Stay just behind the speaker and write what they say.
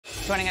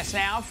Joining us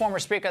now, former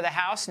Speaker of the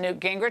House,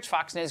 Newt Gingrich,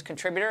 Fox News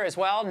contributor as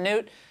well.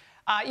 Newt,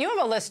 you have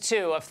a list,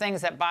 too, of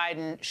things that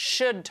Biden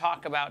should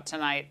talk about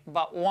tonight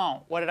but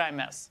won't. What did I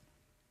miss?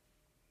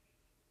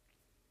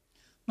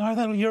 No, I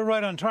think you're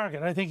right on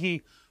target. I think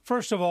he,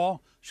 first of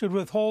all, should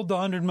withhold the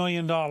 $100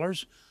 million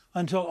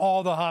until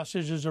all the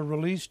hostages are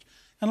released.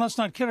 And let's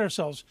not kid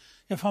ourselves.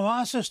 If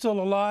Hamas is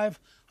still alive,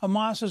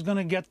 Hamas is going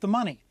to get the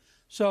money.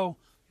 So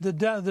the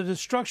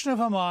destruction of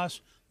Hamas,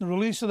 the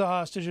release of the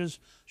hostages,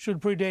 should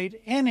predate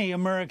any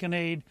American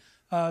aid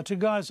to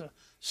Gaza.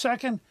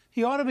 Second,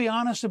 he ought to be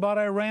honest about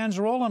Iran's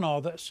role in all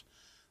this.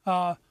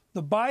 The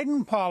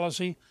Biden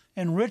policy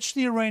enriched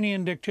the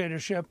Iranian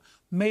dictatorship,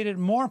 made it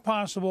more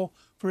possible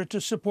for it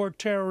to support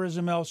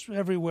terrorism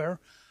everywhere,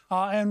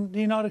 and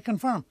he ought to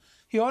confirm.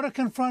 He ought to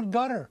confront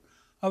Qatar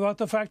about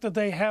the fact that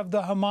they have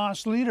the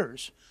Hamas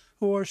leaders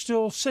who are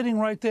still sitting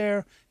right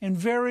there in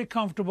very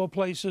comfortable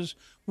places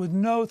with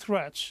no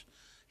threats.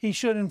 He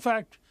should, in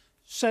fact,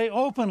 say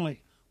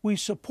openly, we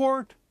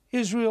support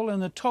Israel in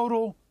the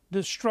total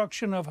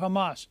destruction of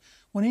Hamas.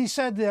 When he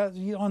said that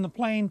on the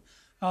plane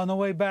on the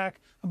way back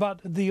about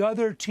the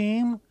other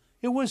team,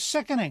 it was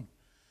sickening.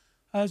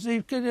 As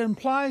it could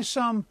imply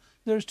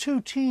there's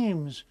two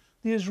teams,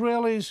 the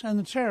Israelis and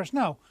the terrorists.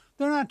 No,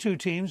 they're not two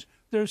teams.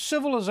 There's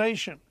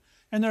civilization,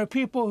 and there are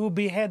people who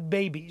behead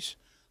babies.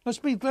 Let's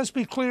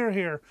be clear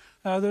here.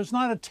 There's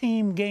not a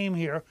team game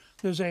here.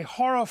 There's a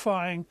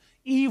horrifying,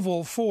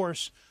 evil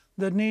force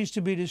that needs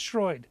to be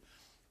destroyed.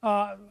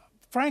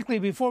 Frankly,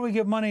 before we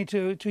give money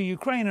to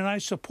Ukraine, and I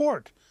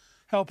support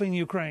helping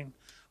Ukraine,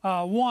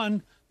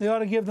 one, they ought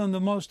to give them the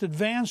most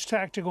advanced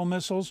tactical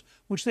missiles,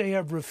 which they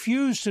have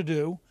refused to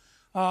do.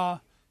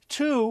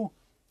 Two,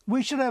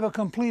 we should have a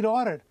complete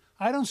audit.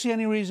 I don't see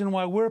any reason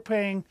why we're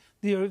paying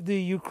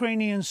the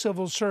Ukrainian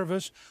civil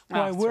service,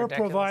 why we're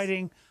ridiculous.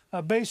 Providing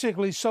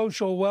basically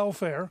social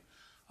welfare.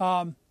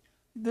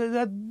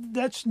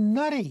 That's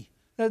nutty.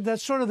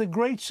 That's sort of the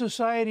Great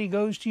Society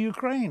goes to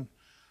Ukraine.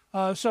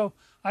 So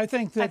I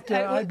think that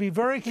I'd be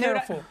very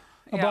careful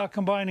about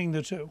combining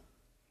the two.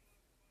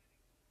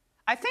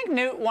 I think,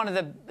 Newt, one of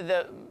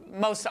the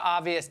most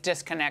obvious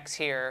disconnects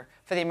here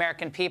for the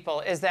American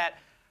people is that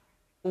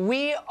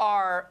we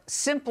are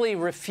simply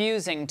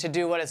refusing to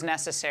do what is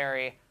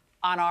necessary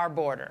on our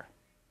border.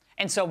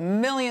 And so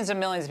millions and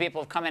millions of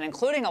people have come in,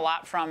 including a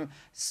lot from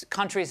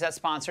countries that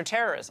sponsor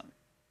terrorism.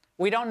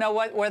 We don't know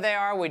where they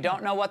are. We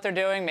don't know what they're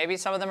doing. Maybe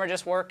some of them are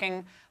just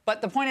working.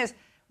 But the point is,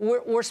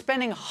 we're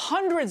spending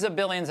hundreds of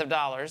billions of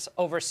dollars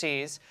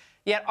overseas,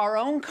 yet our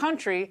own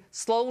country,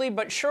 slowly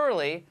but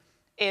surely,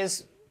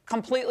 is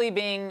completely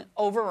being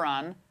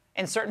overrun,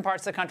 in certain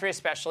parts of the country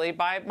especially,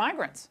 by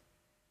migrants.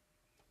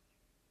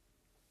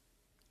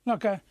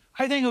 Look, I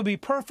think it would be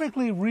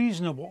perfectly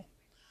reasonable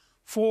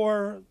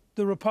for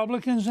the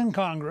Republicans in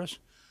Congress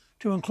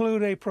to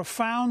include a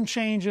profound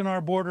change in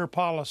our border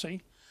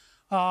policy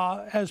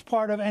as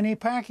part of any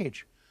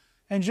package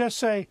and just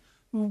say,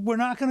 we're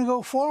not going to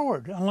go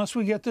forward unless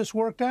we get this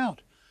worked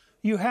out.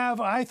 You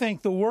have, I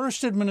think, the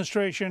worst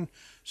administration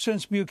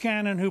since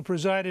Buchanan, who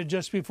presided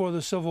just before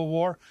the Civil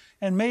War,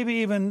 and maybe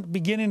even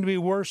beginning to be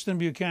worse than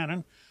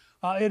Buchanan.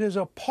 It is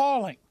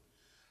appalling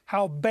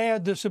how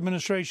bad this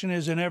administration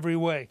is in every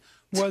way,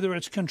 whether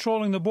it's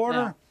controlling the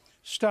border,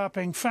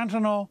 stopping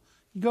fentanyl,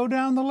 go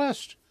down the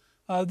list.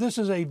 This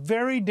is a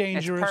very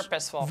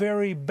dangerous,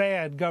 very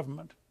bad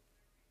government.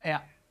 Yeah.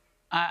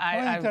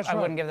 I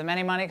wouldn't give them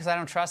any money because I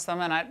don't trust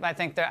them, and I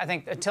think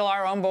until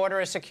our own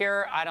border is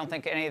secure, I don't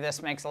think any of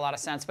this makes a lot of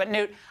sense. But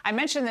Newt, I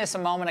mentioned this a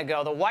moment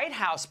ago. The White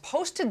House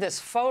posted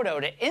this photo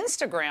to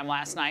Instagram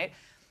last night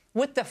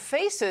with the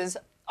faces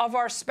of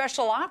our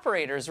special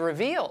operators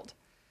revealed.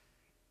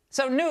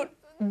 So Newt,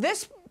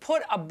 this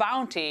put a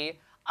bounty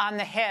on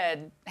the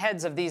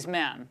heads of these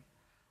men.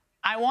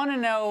 I want to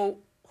know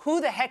who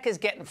the heck is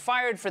getting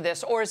fired for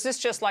this, or is this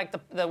just like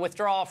the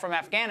withdrawal from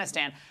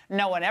Afghanistan?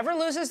 No one ever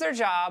loses their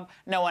job.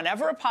 No one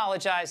ever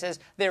apologizes.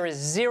 There is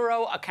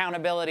zero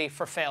accountability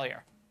for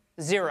failure.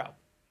 Zero.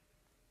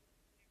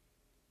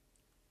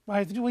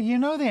 Well, you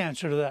know the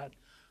answer to that.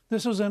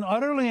 This was an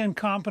utterly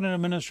incompetent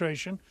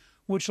administration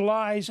which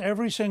lies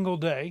every single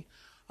day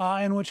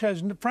and which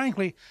has,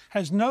 frankly,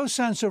 has no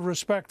sense of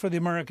respect for the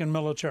American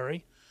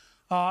military.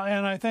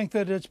 And I think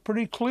that it's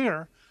pretty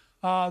clear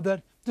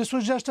that this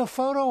was just a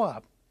photo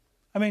op.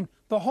 I mean,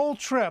 the whole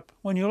trip,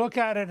 when you look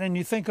at it and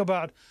you think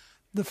about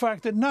the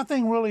fact that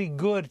nothing really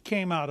good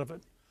came out of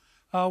it,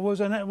 was,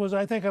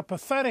 I think, a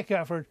pathetic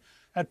effort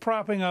at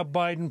propping up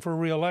Biden for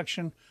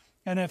re-election.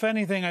 And if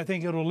anything, I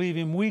think it'll leave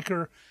him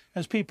weaker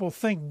as people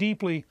think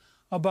deeply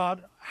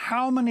about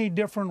how many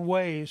different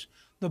ways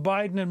the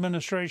Biden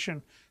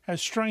administration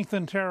has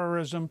strengthened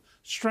terrorism,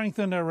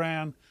 strengthened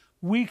Iran,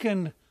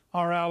 weakened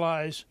our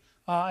allies,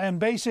 and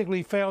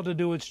basically failed to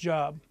do its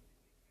job.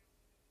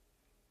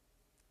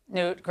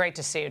 Newt, great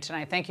to see you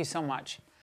tonight. Thank you so much.